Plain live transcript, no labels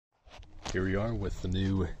Here we are with the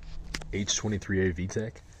new H23A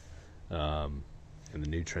VTEC and the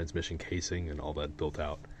new transmission casing and all that built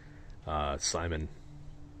out. Simon,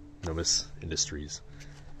 NomisInd.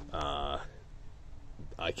 I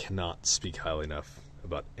cannot speak highly enough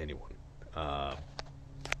about anyone.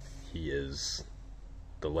 He is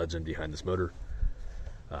the legend behind this motor.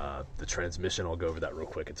 The transmission, I'll go over that real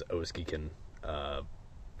quick. It's Osgeekin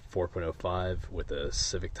 4.05 with a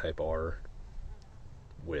Civic Type R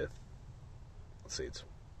with, let's see, it's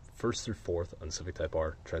first through fourth on Civic Type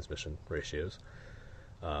R transmission ratios.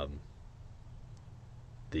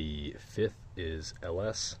 The fifth is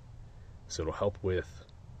LS, so it'll help with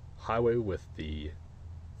highway with the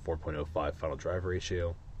 4.05 final drive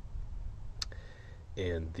ratio.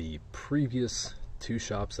 And the previous two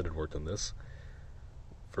shops that had worked on this,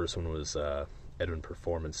 first one was Edwin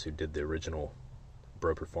Performance, who did the original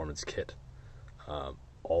Bro Performance kit.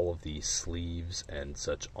 All of the sleeves and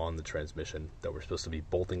such on the transmission that were supposed to be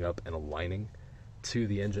bolting up and aligning to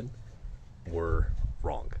the engine were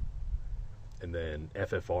wrong. And then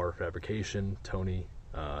FFR Fabrication, Tony,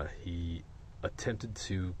 he attempted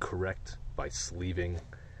to correct by sleeving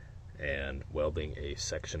and welding a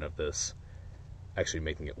section of this, actually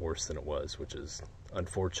making it worse than it was, which is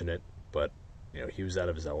unfortunate, but you know, he was out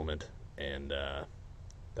of his element, and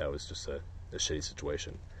that was just a shitty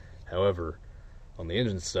situation. However, on the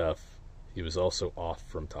engine stuff, he was also off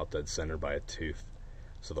from top dead center by a tooth,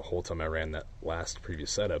 so the whole time I ran that last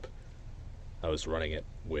previous setup, I was running it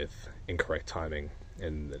with incorrect timing,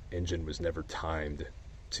 and the engine was never timed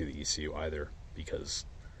to the ECU either, because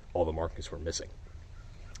all the markings were missing.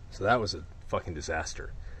 So that was a fucking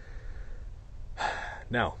disaster.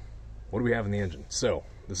 Now, what do we have in the engine? So,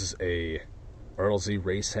 this is a RLZ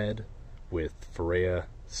race head with Ferrea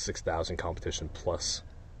 6000 competition plus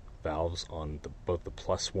valves on both the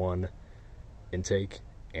 +1 intake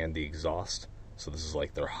and the exhaust. So this is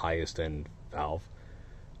like their highest end valve.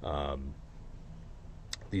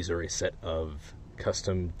 These are a set of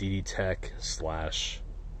custom VTEC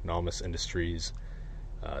 / NomisInd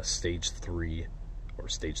stage 3 or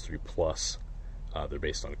stage 3 plus. They're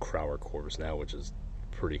based on Crowler cores now, which is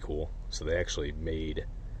pretty cool. So they actually made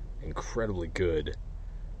incredibly good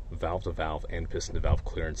valve to valve and piston to valve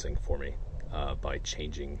clearancing for me by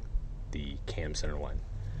changing the cam center line.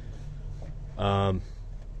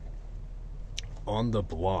 On the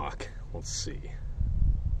block, let's see,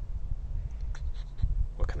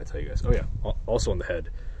 what can I tell you guys? Oh yeah, also on the head,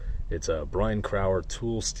 it's a Brian Crowler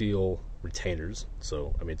tool steel retainers.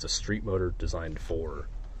 So I mean, it's a street motor designed for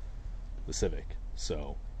the Civic,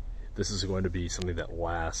 so this is going to be something that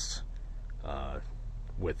lasts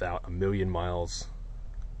without 1 million miles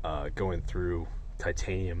going through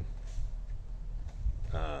titanium.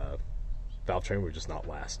 Valve train would just not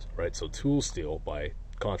last, right? So tool steel, by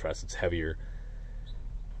contrast, it's heavier,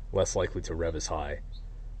 less likely to rev as high,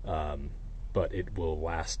 but it will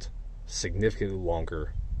last significantly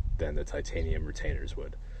longer than the titanium retainers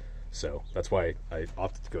would. So that's why I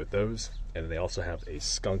opted to go with those. And they also have a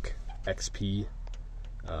Skunk XP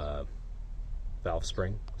valve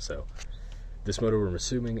spring. So this motor, I'm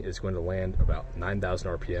assuming, is going to land about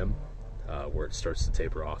 9,000 RPM, where it starts to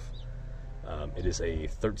taper off. It is a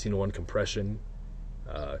 13:1 compression,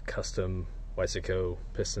 custom Weisseco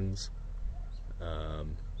pistons.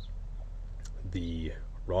 The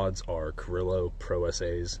rods are Carrillo Pro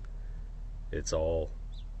SAs. It's all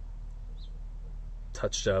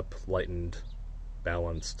touched up, lightened,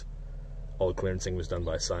 balanced. All the clearancing was done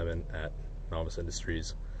by Simon at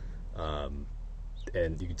NomisInd.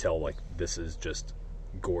 And you can tell, like, this is just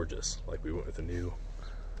gorgeous. Like, we went with a new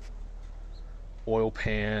oil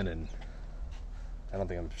pan, and I don't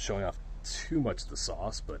think I'm showing off too much of the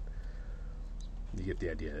sauce, but you get the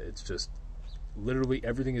idea. It's just literally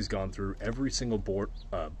everything has gone through. Every single bolt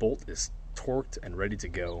is torqued and ready to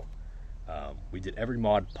go. We did every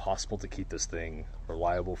mod possible to keep this thing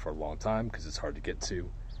reliable for a long time, because it's hard to get to.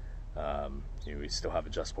 You know, we still have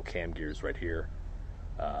adjustable cam gears right here.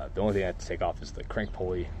 The only thing I have to take off is the crank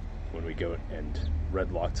pulley when we go and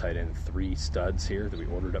red Loctite in 3 studs here that we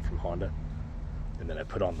ordered up from Honda, and then I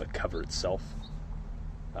put on the cover itself.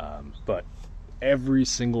 But every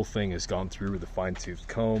single thing has gone through with a fine-tooth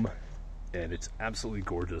comb, and it's absolutely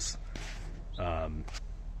gorgeous. I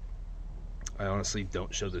honestly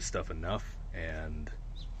don't show this stuff enough, and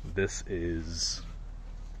this is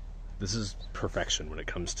perfection when it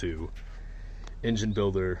comes to engine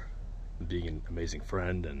builder, being an amazing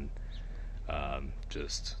friend, and I'm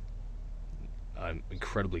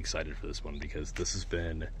incredibly excited for this one, because this has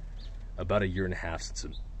been about 1.5 years since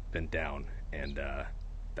it's been down, and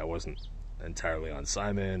that wasn't entirely on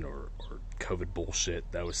Simon or COVID bullshit.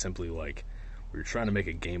 That was simply like we were trying to make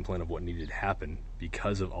a game plan of what needed to happen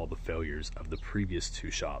because of all the failures of the previous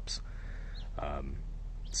two shops.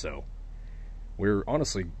 So we're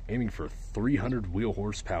honestly aiming for a 300 wheel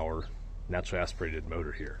horsepower naturally aspirated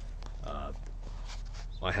motor here.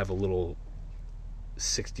 I have a little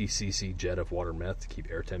 60cc jet of water meth to keep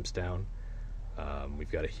air temps down.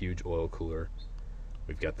 We've got a huge oil cooler.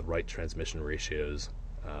 We've got the right transmission ratios.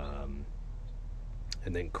 And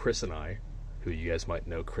then Chris and I, who you guys might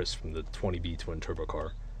know Chris from the 20B twin turbo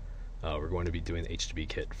car, we're going to be doing the H2B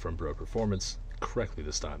kit from Bro Performance correctly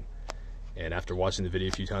this time. And after watching the video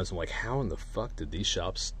a few times, I'm like, how in the fuck did these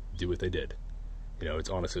shops do what they did? You know, it's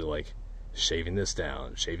honestly like shaving this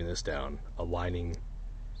down, aligning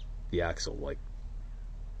the axle. Like,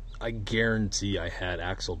 I guarantee I had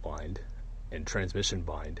axle bind and transmission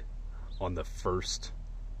bind on the first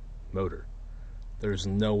motor. There's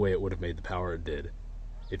no way it would have made the power it did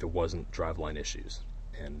if it wasn't driveline issues.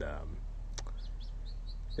 And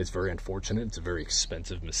it's very unfortunate. It's a very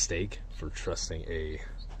expensive mistake for trusting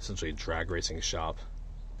essentially a drag racing shop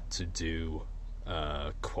to do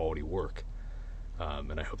quality work.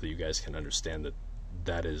 And I hope that you guys can understand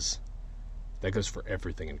that goes for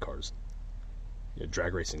everything in cars. You know,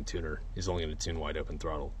 drag racing tuner is only going to tune wide open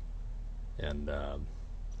throttle, and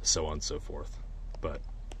so on and so forth. But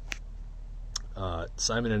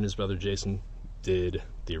Simon and his brother Jason did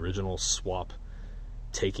the original swap,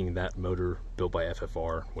 taking that motor built by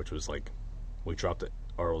FFR, which was like, we dropped it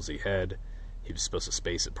RLZ head. He was supposed to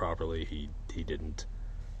space it properly. He didn't.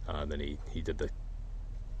 Then he did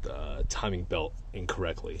the timing belt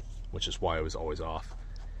incorrectly, which is why it was always off.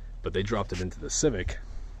 But they dropped it into the Civic,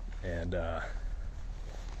 and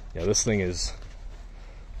you know, this thing is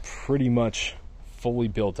pretty much fully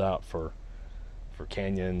built out for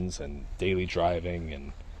canyons and daily driving,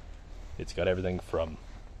 and it's got everything from,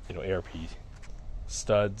 you know, ARP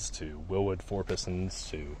studs to Willwood 4-pistons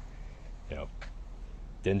to, you know,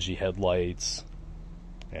 dingy headlights.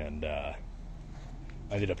 And I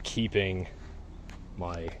ended up keeping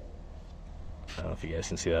my, I don't know if you guys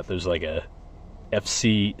can see that, there's like a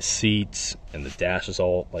FC seat, and the dash is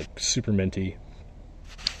all like super minty.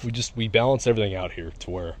 We balanced everything out here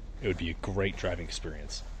to where it would be a great driving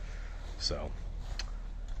experience. So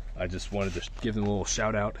I just wanted to give them a little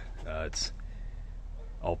shout out.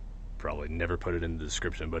 I'll probably never put it in the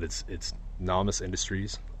description, but it's Nomis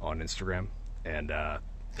Industries on Instagram, and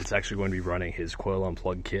it's actually going to be running his coil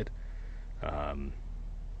unplug kit,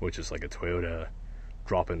 which is like a Toyota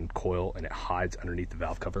drop-in coil, and it hides underneath the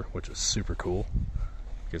valve cover, which is super cool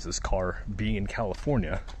because this car, being in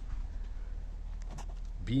California,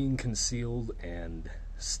 being concealed and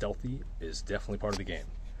stealthy is definitely part of the game.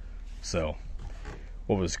 So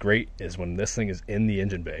what was great is when this thing is in the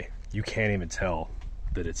engine bay, you can't even tell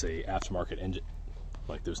that it's a aftermarket engine.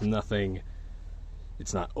 Like, there's nothing,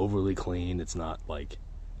 it's not overly clean, it's not like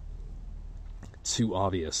too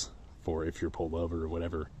obvious for if you're pulled over or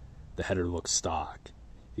whatever. The header looks stock.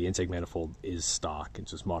 The intake manifold is stock,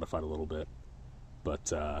 it's just modified a little bit.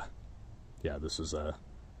 But yeah, this was a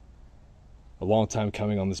long time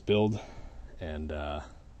coming on this build, and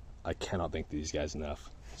I cannot thank these guys enough.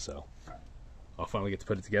 So I'll finally get to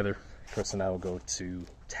put it together. Chris and I will go to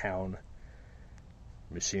town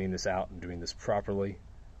machining this out and doing this properly,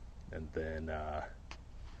 and then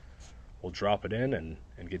we'll drop it in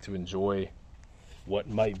and get to enjoy what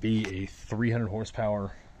might be a 300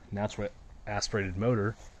 horsepower natural aspirated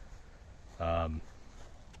motor,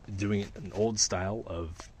 doing it an old style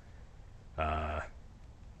of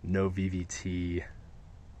no VVT,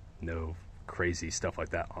 no crazy stuff like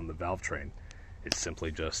that on the valve train. It's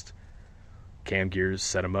simply just cam gears,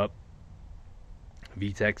 set them up,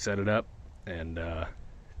 VTEC set it up, and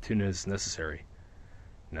tune as necessary.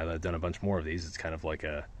 Now that I've done a bunch more of these, it's kind of like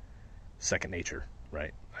a second nature,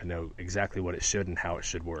 right? I know exactly what it should and how it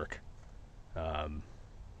should work.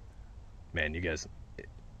 Man, you guys,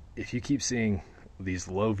 if you keep seeing these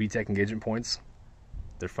low VTEC engagement points,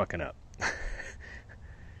 they're fucking up.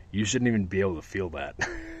 You shouldn't even be able to feel that.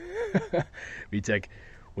 VTEC,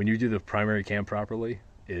 when you do the primary cam properly,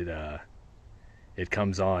 it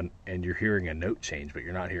comes on and you're hearing a note change, but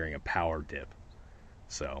you're not hearing a power dip.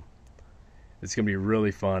 So it's gonna be a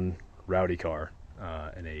really fun, rowdy car,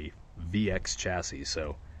 and a VX chassis,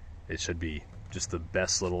 so it should be just the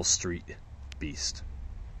best little street beast,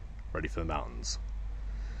 ready for the mountains.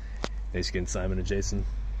 Thanks again, Simon and Jason.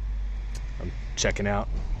 I'm checking out.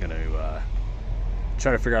 I'm gonna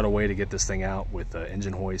try to figure out a way to get this thing out with an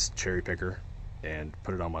engine hoist cherry picker and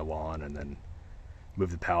put it on my lawn, and then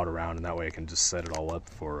move the pallet around, and that way I can just set it all up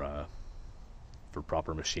for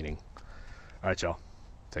proper machining. All right, y'all.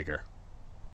 Take care.